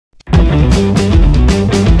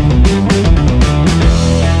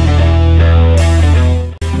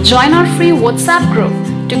Join our free WhatsApp group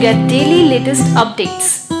to get daily latest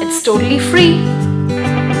updates. It's totally free.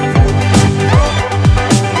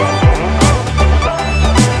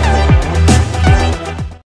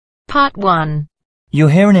 Part 1. You'll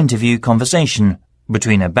hear an interview conversation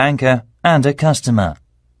between a banker and a customer.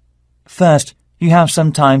 First, you have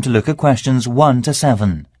some time to look at questions 1 to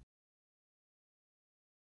 7.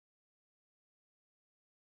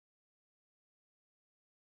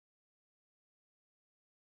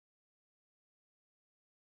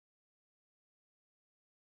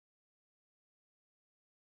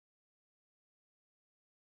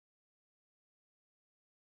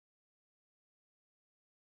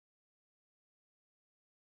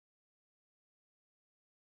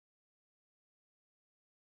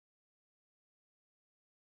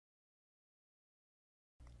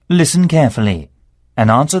 Listen carefully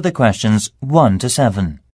and answer the questions 1 to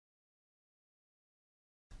 7.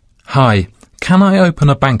 Hi, can I open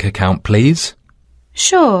a bank account, please?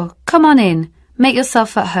 Sure, come on in. Make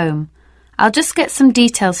yourself at home. I'll just get some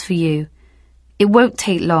details for you. It won't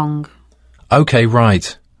take long. OK,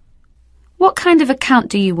 right. What kind of account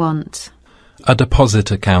do you want? A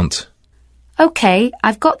deposit account. OK,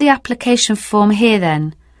 I've got the application form here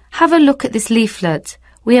then. Have a look at this leaflet.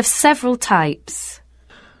 We have several types.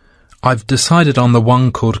 I've decided on the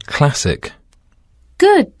one called Classic.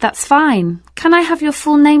 Good, that's fine. Can I have your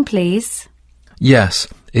full name, please? Yes,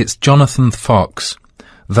 it's Jonathan Fox.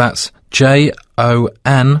 That's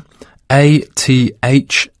Jonathan.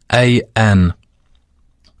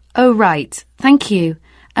 Oh, right. Thank you.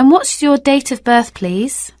 And what's your date of birth,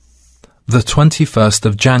 please? The 21st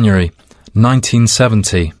of January,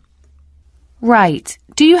 1970. Right.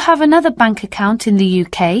 Do you have another bank account in the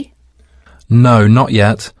UK? No, not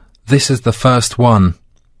yet. This is the first one.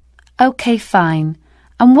 OK, fine.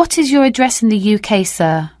 And what is your address in the UK,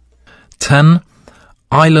 sir? 10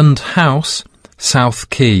 Island House, South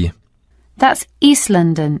Quay. That's East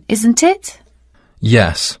London, isn't it?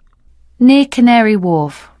 Yes. Near Canary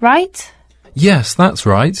Wharf, right? Yes, that's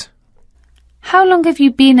right. How long have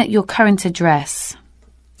you been at your current address?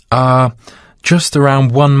 Just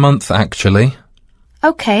around 1 month, actually.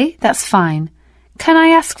 OK, that's fine. Can I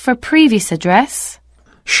ask for a previous address?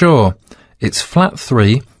 Sure. It's Flat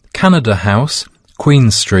 3, Canada House,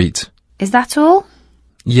 Queen Street. Is that all?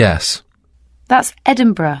 Yes. That's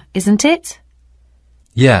Edinburgh, isn't it?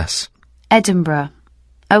 Yes. Edinburgh.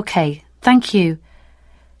 OK, thank you.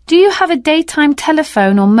 Do you have a daytime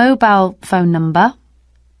telephone or mobile phone number?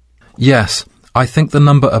 Yes. I think the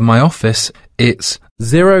number of my office, it's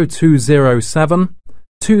 0207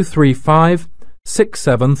 235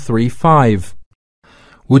 6735.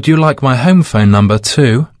 Would you like my home phone number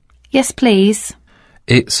too? Yes, please.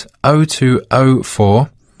 It's 0204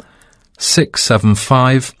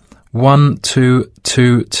 675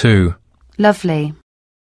 1222. Lovely.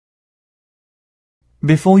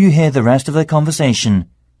 Before you hear the rest of the conversation,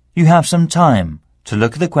 you have some time to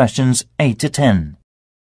look at the questions 8 to 10.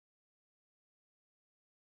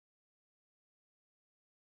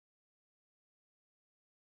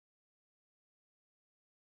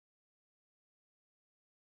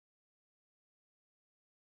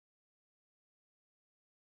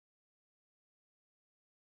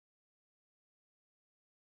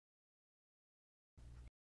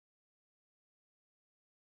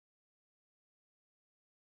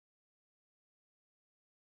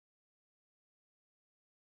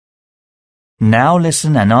 Now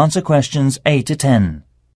listen and answer questions 8 to 10.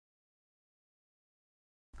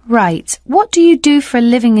 Right. What do you do for a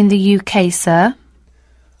living in the UK, sir?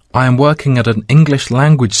 I am working at an English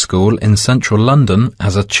language school in central London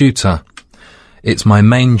as a tutor. It's my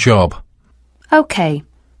main job. OK.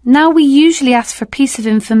 Now we usually ask for a piece of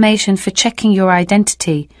information for checking your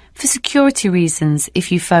identity, for security reasons,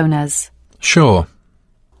 if you phone us. Sure.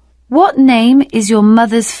 What name is your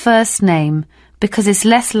mother's first name? Because it's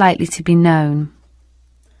less likely to be known.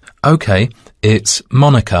 OK, it's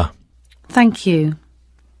Monica. Thank you.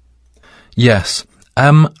 Yes,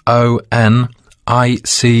 Monica.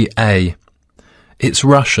 It's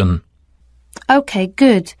Russian. OK,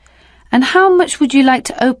 good. And how much would you like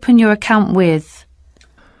to open your account with?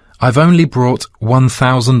 I've only brought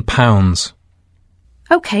 £1,000.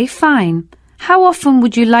 OK, fine. How often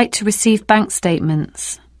would you like to receive bank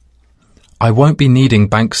statements? I won't be needing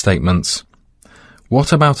bank statements.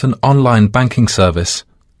 What about an online banking service?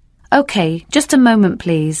 OK, just a moment,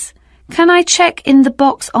 please. Can I check in the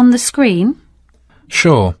box on the screen?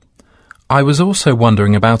 Sure. I was also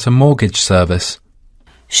wondering about a mortgage service.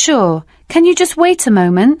 Sure. Can you just wait a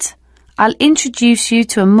moment? I'll introduce you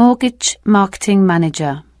to a mortgage marketing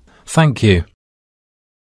manager. Thank you.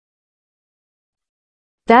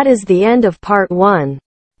 That is the end of part 1.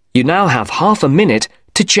 You now have half a minute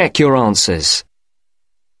to check your answers.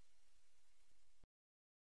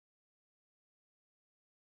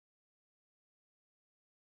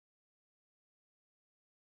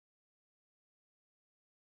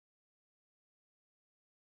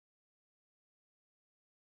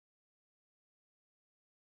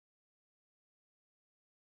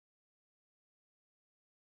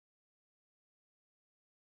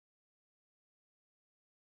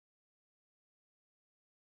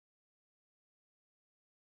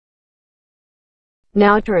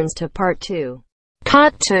 Now turns to part 2.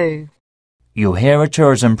 Part 2. You'll hear a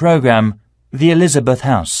tourism program, the Elizabeth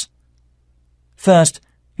House. First,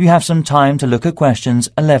 you have some time to look at questions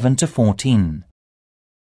 11 to 14.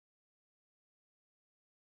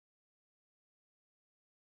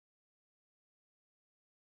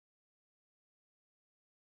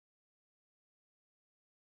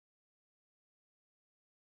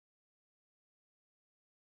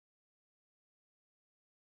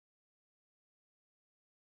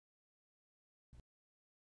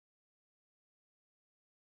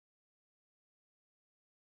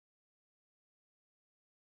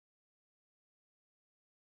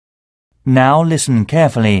 Now listen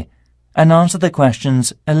carefully and answer the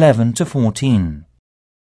questions 11 to 14.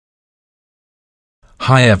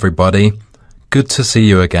 Hi everybody, good to see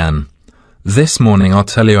you again. This morning I'll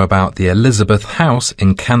tell you about the Elizabeth House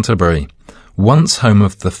in Canterbury, once home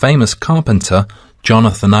of the famous carpenter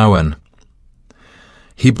Jonathan Owen.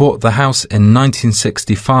 He bought the house in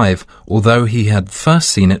 1965, although he had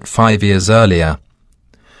first seen it 5 years earlier.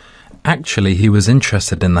 Actually, he was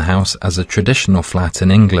interested in the house as a traditional flat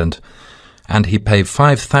in England, and he paid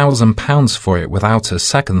 £5,000 for it without a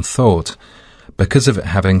second thought, because of it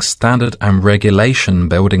having standard and regulation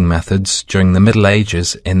building methods during the Middle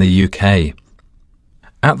Ages in the UK.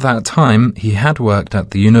 At that time, he had worked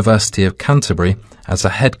at the University of Canterbury as a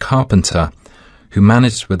head carpenter, who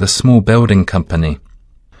managed with a small building company.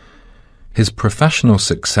 His professional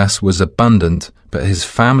success was abundant, but his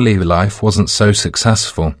family life wasn't so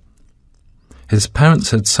successful. His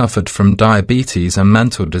parents had suffered from diabetes and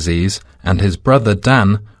mental disease, and his brother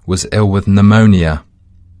Dan was ill with pneumonia.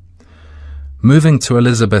 Moving to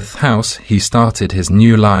Elizabeth House, he started his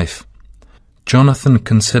new life. Jonathan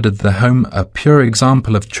considered the home a pure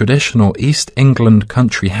example of traditional East England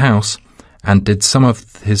country house and did some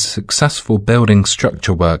of his successful building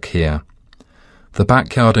structure work here. The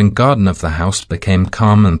backyard and garden of the house became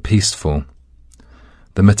calm and peaceful.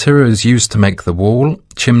 The materials used to make the wall,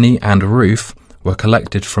 chimney and roof were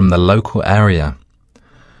collected from the local area.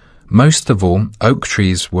 Most of all, oak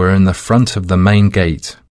trees were in the front of the main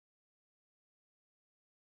gate.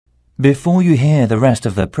 Before you hear the rest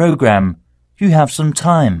of the program, you have some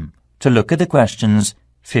time to look at the questions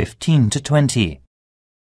 15 to 20.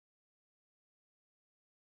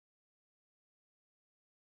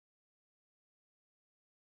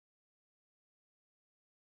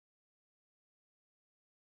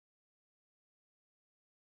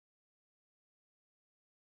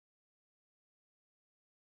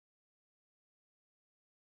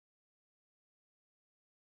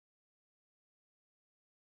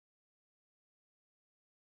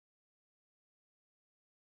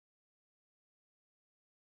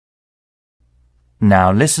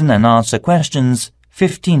 Now listen and answer questions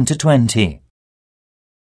 15 to 20.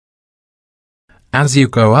 As you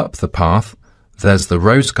go up the path, there's the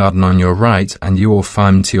rose garden on your right, and you will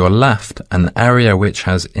find to your left an area which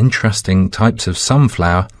has interesting types of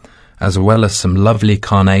sunflower as well as some lovely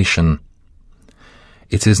carnation.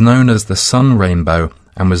 It is known as the sun rainbow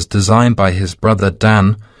and was designed by his brother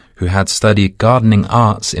Dan, who had studied gardening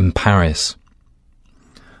arts in Paris.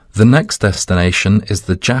 The next destination is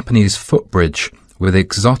the Japanese footbridge, with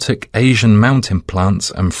exotic Asian mountain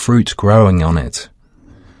plants and fruit growing on it.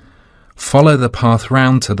 Follow the path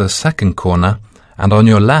round to the second corner, and on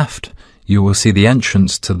your left you will see the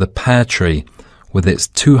entrance to the pear tree, with its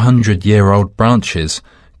 200-year-old branches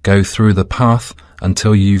go through the path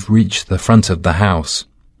until you've reached the front of the house.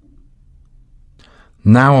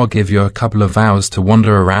 Now I'll give you a couple of hours to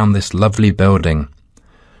wander around this lovely building.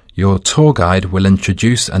 Your tour guide will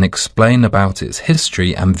introduce and explain about its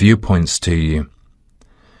history and viewpoints to you.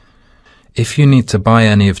 If you need to buy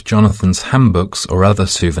any of Jonathan's handbooks or other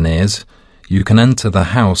souvenirs, you can enter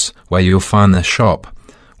the house where you'll find the shop,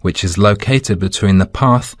 which is located between the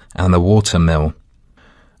path and the water mill.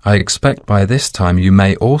 I expect by this time you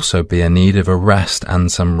may also be in need of a rest and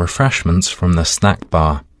some refreshments from the snack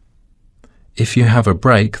bar. If you have a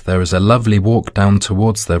break, there is a lovely walk down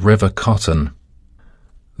towards the River Cotton.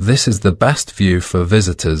 This is the best view for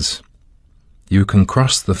visitors. You can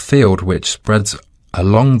cross the field which spreads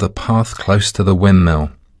along the path close to the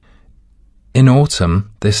windmill. In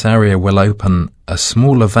autumn, this area will open a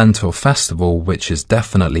small event or festival which is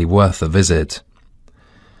definitely worth a visit.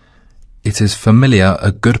 It is familiar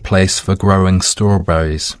a good place for growing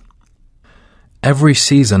strawberries. Every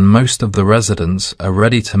season most of the residents are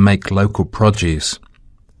ready to make local produce.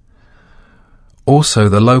 Also,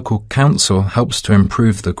 the local council helps to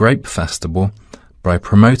improve the grape festival by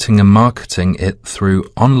promoting and marketing it through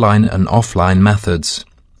online and offline methods.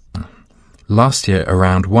 Last year,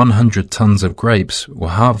 around 100 tons of grapes were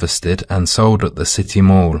harvested and sold at the city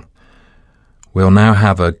mall. We'll now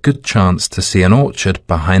have a good chance to see an orchard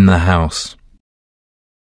behind the house.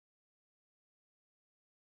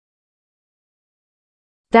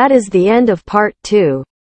 That is the end of part 2.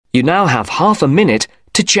 You now have half a minute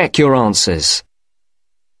to check your answers.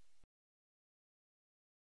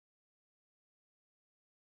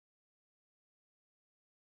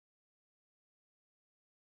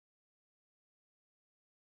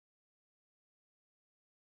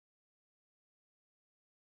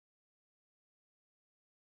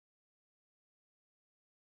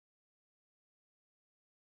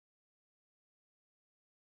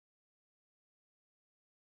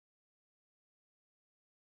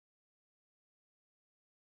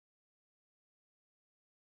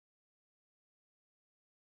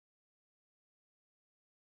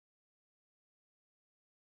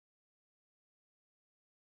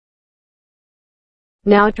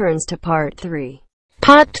 Now turns to part 3.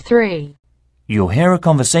 Part 3. You'll hear a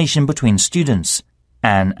conversation between students,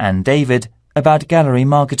 Anne and David, about gallery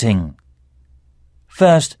marketing.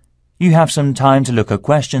 First, you have some time to look at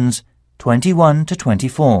questions 21 to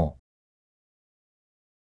 24.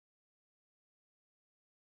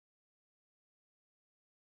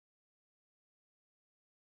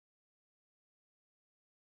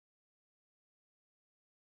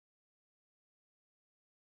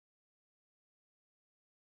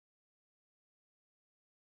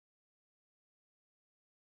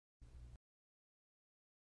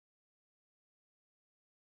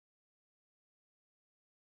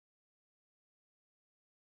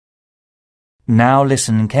 Now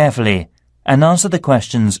listen carefully and answer the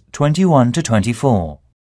questions 21 to 24.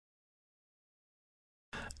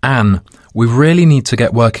 Anne, we really need to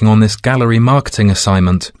get working on this gallery marketing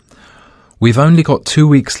assignment. We've only got 2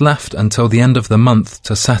 weeks left until the end of the month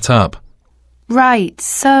to set up. Right,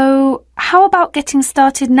 so how about getting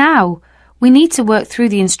started now? We need to work through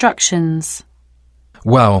the instructions.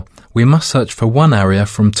 Well, we must search for one area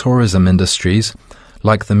from tourism industries,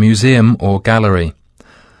 like the museum or gallery.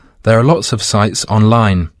 There are lots of sites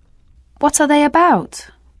online. What are they about?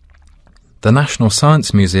 The National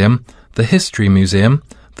Science Museum, the History Museum,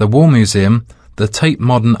 the War Museum, the Tate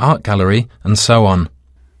Modern Art Gallery, and so on.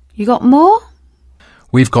 You got more?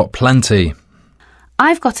 We've got plenty.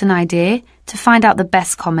 I've got an idea to find out the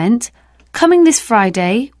best comment. Coming this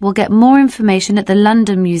Friday, we'll get more information at the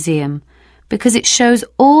London Museum because it shows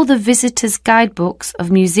all the visitors' guidebooks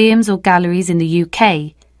of museums or galleries in the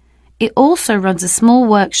UK. It also runs a small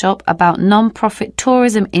workshop about non-profit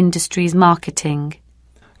tourism industries marketing.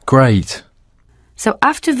 Great. So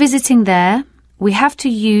after visiting there, we have to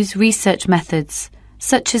use research methods,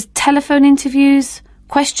 such as telephone interviews,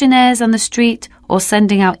 questionnaires on the street, or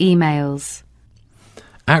sending out emails.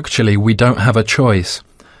 Actually, we don't have a choice.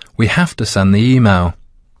 We have to send the email.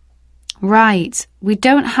 Right, we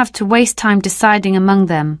don't have to waste time deciding among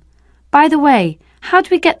them. By the way, how do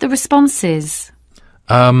we get the responses?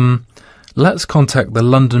 Let's contact the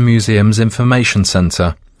London Museum's Information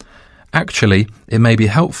Centre. Actually, it may be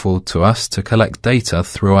helpful to us to collect data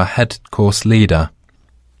through our head course leader.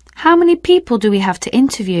 How many people do we have to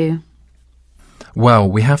interview? Well,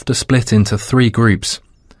 we have to split into 3 groups.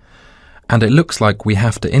 And it looks like we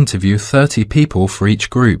have to interview 30 people for each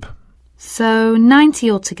group. So 90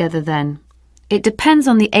 altogether then. It depends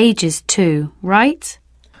on the ages too, right?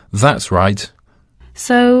 That's right.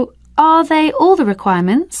 So are they all the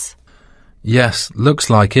requirements? Yes, looks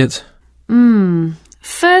like it.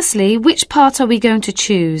 Firstly, which part are we going to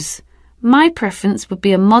choose? My preference would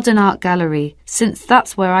be a modern art gallery, since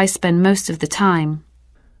that's where I spend most of the time.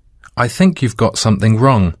 I think you've got something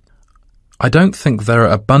wrong. I don't think there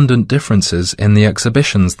are abundant differences in the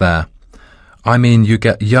exhibitions there. I mean, you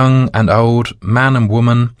get young and old, man and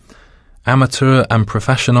woman, amateur and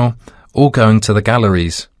professional, all going to the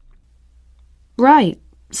galleries. Right,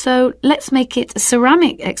 so let's make it a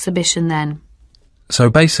ceramic exhibition then. So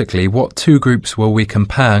basically, what 2 groups will we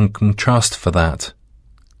compare and contrast for that?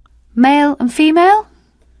 Male and female?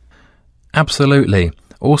 Absolutely.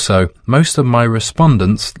 Also, most of my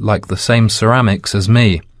respondents like the same ceramics as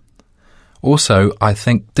me. Also, I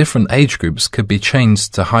think different age groups could be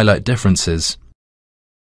changed to highlight differences.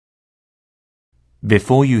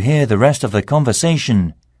 Before you hear the rest of the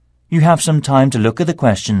conversation, you have some time to look at the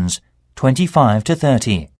questions 25 to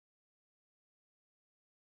 30.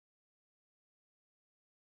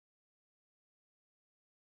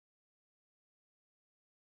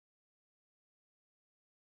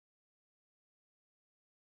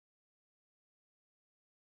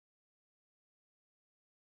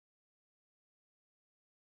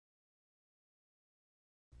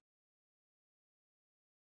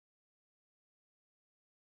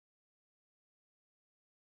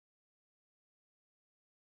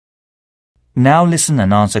 Now listen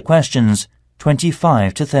and answer questions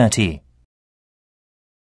 25 to 30.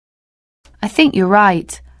 I think you're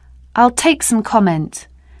right. I'll take some comment.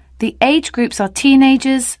 The age groups are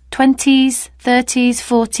teenagers, 20s, 30s,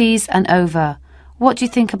 40s and over. What do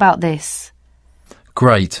you think about this?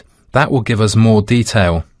 Great. That will give us more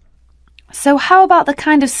detail. So how about the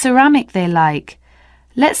kind of ceramic they like?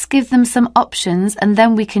 Let's give them some options and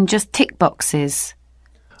then we can just tick boxes.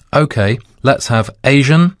 OK, let's have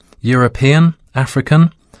Asian, European,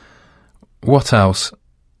 African. What else?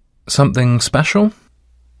 Something special?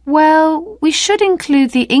 Well, we should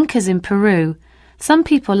include the Incas in Peru. Some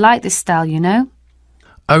people like this style, you know.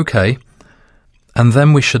 OK. And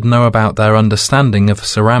then we should know about their understanding of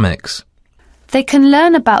ceramics. They can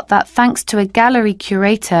learn about that thanks to a gallery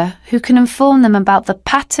curator who can inform them about the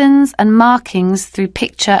patterns and markings through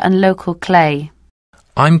picture and local clay.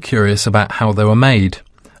 I'm curious about how they were made.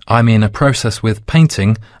 I mean a process with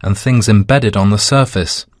painting and things embedded on the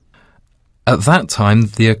surface. At that time,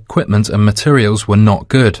 the equipment and materials were not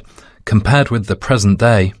good, compared with the present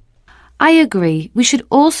day. I agree. We should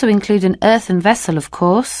also include an earthen vessel, of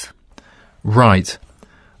course. Right.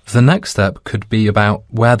 The next step could be about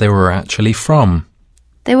where they were actually from.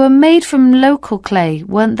 They were made from local clay,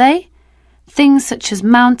 weren't they? Things such as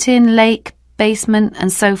mountain, lake, basement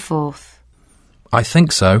and so forth. I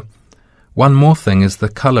think so. One more thing is the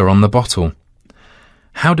colour on the bottle.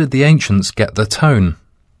 How did the ancients get the tone?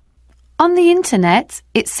 On the internet,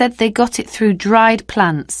 it said they got it through dried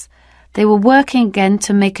plants. They were working again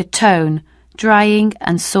to make a tone, drying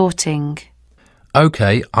and sorting.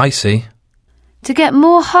 OK, I see. To get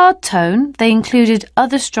more hard tone, they included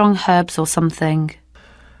other strong herbs or something.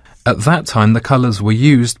 At that time, the colours were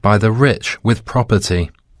used by the rich with property.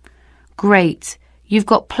 Great. You've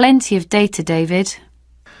got plenty of data, David.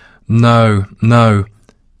 No.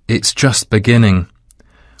 It's just beginning.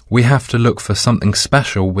 We have to look for something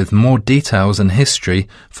special with more details and history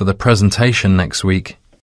for the presentation next week.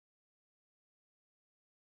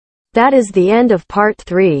 That is the end of part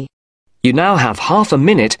 3. You now have half a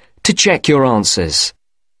minute to check your answers.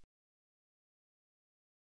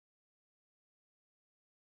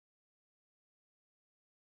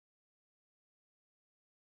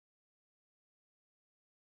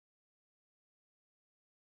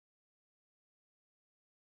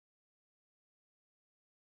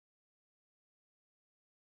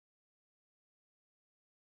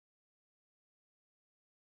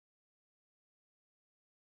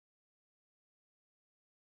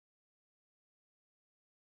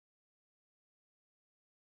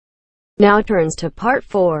 Now turns to part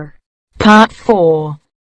 4. Part 4.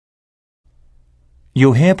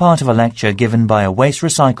 You'll hear part of a lecture given by a waste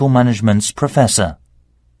recycle management's professor.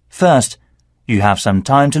 First, you have some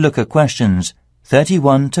time to look at questions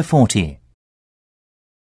 31 to 40.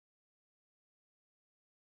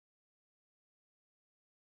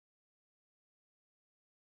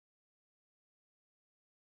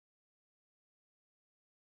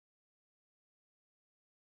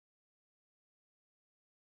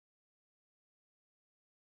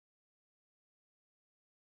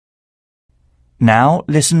 Now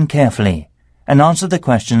listen carefully and answer the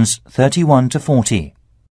questions 31 to 40.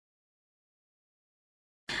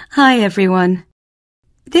 Hi everyone.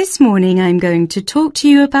 This morning I'm going to talk to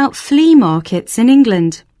you about flea markets in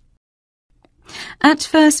England. At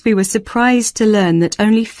first we were surprised to learn that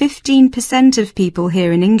only 15% of people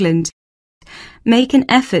here in England make an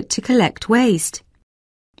effort to collect waste.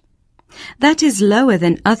 That is lower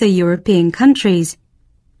than other European countries.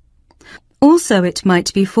 Also, it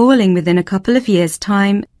might be falling within a couple of years'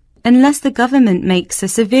 time unless the government makes a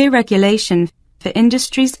severe regulation for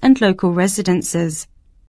industries and local residences.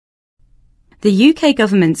 The UK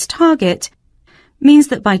government's target means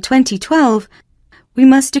that by 2012, we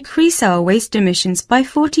must decrease our waste emissions by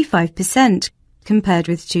 45% compared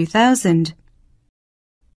with 2000.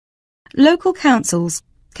 Local councils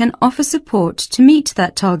can offer support to meet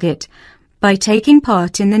that target by taking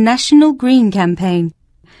part in the National Green Campaign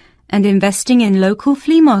and investing in local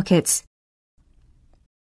flea markets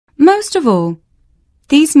Most of all,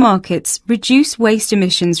 these markets reduce waste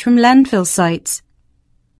emissions from landfill sites.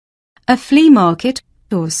 A flea market,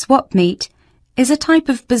 or swap meet, is a type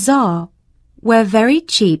of bazaar where very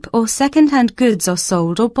cheap or second-hand goods are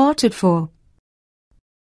sold or bartered for.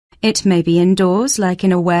 It may be indoors, like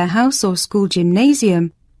in a warehouse or school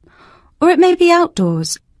gymnasium, or it may be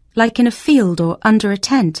outdoors, like in a field or under a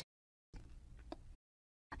tent.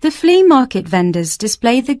 The flea market vendors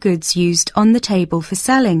display the goods used on the table for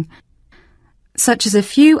selling, such as a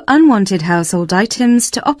few unwanted household items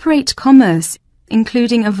to operate commerce,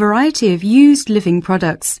 including a variety of used living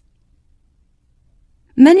products.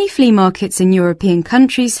 Many flea markets in European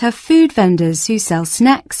countries have food vendors who sell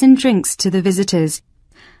snacks and drinks to the visitors,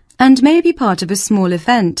 and may be part of a small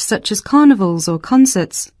event such as carnivals or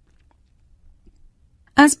concerts.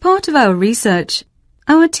 As part of our research,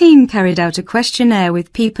 our team carried out a questionnaire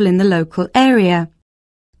with people in the local area.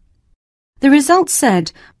 The results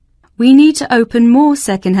said, we need to open more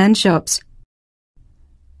second-hand shops.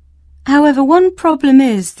 However, one problem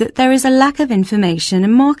is that there is a lack of information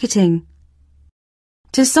and marketing.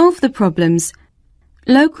 To solve the problems,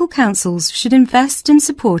 local councils should invest and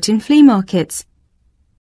support in flea markets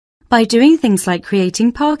by doing things like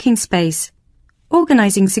creating parking space,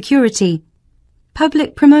 organising security,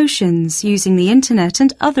 public promotions using the internet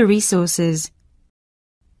and other resources.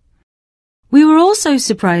 We were also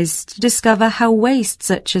surprised to discover how waste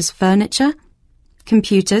such as furniture,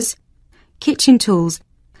 computers, kitchen tools,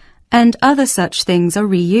 and other such things are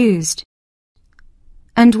reused.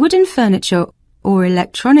 And wooden furniture or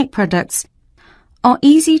electronic products are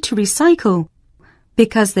easy to recycle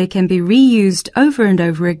because they can be reused over and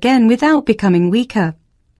over again without becoming weaker.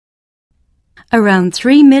 Around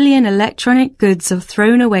 3 million electronic goods are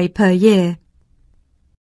thrown away per year.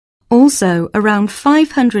 Also, around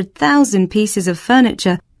 500,000 pieces of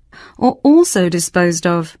furniture are also disposed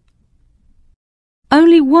of.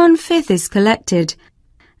 Only 1/5 is collected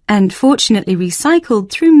and fortunately recycled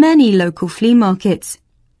through many local flea markets.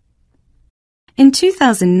 In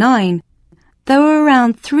 2009, there were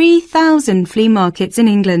around 3,000 flea markets in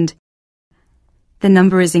England. The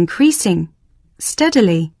number is increasing,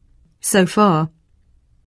 steadily, so far.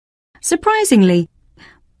 Surprisingly,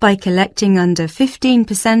 by collecting under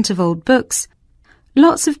 15% of old books,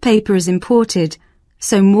 lots of paper is imported,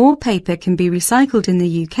 so more paper can be recycled in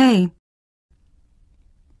the UK.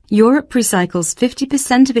 Europe recycles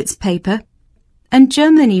 50% of its paper, and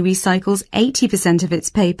Germany recycles 80% of its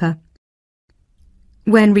paper.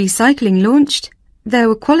 When recycling launched, there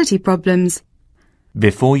were quality problems.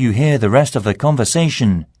 Before you hear the rest of the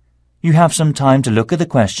conversation, you have some time to look at the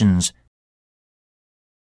questions.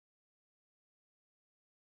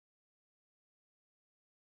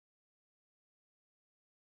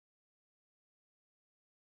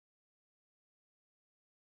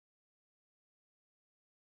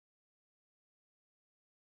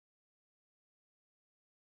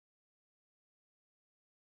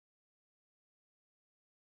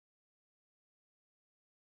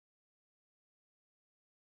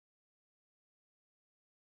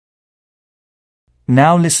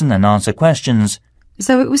 Now listen and answer questions.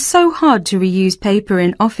 So it was so hard to reuse paper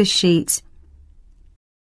in office sheets.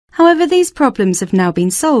 However, these problems have now been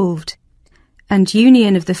solved, and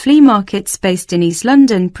Union of the Flea Markets based in East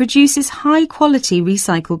London produces high-quality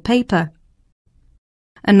recycled paper.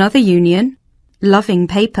 Another union, Loving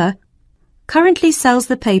Paper, currently sells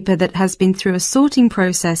the paper that has been through a sorting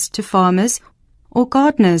process to farmers or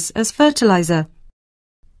gardeners as fertilizer.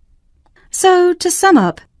 So, to sum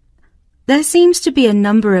up, there seems to be a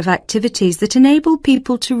number of activities that enable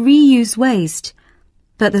people to reuse waste,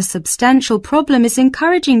 but the substantial problem is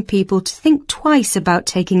encouraging people to think twice about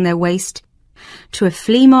taking their waste to a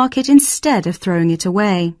flea market instead of throwing it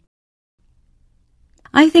away.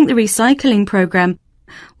 I think the recycling program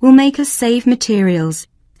will make us save materials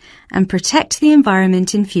and protect the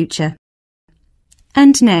environment in future.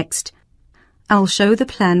 And next, I'll show the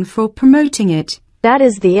plan for promoting it. That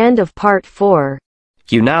is the end of part 4.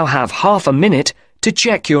 You now have half a minute to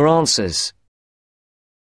check your answers.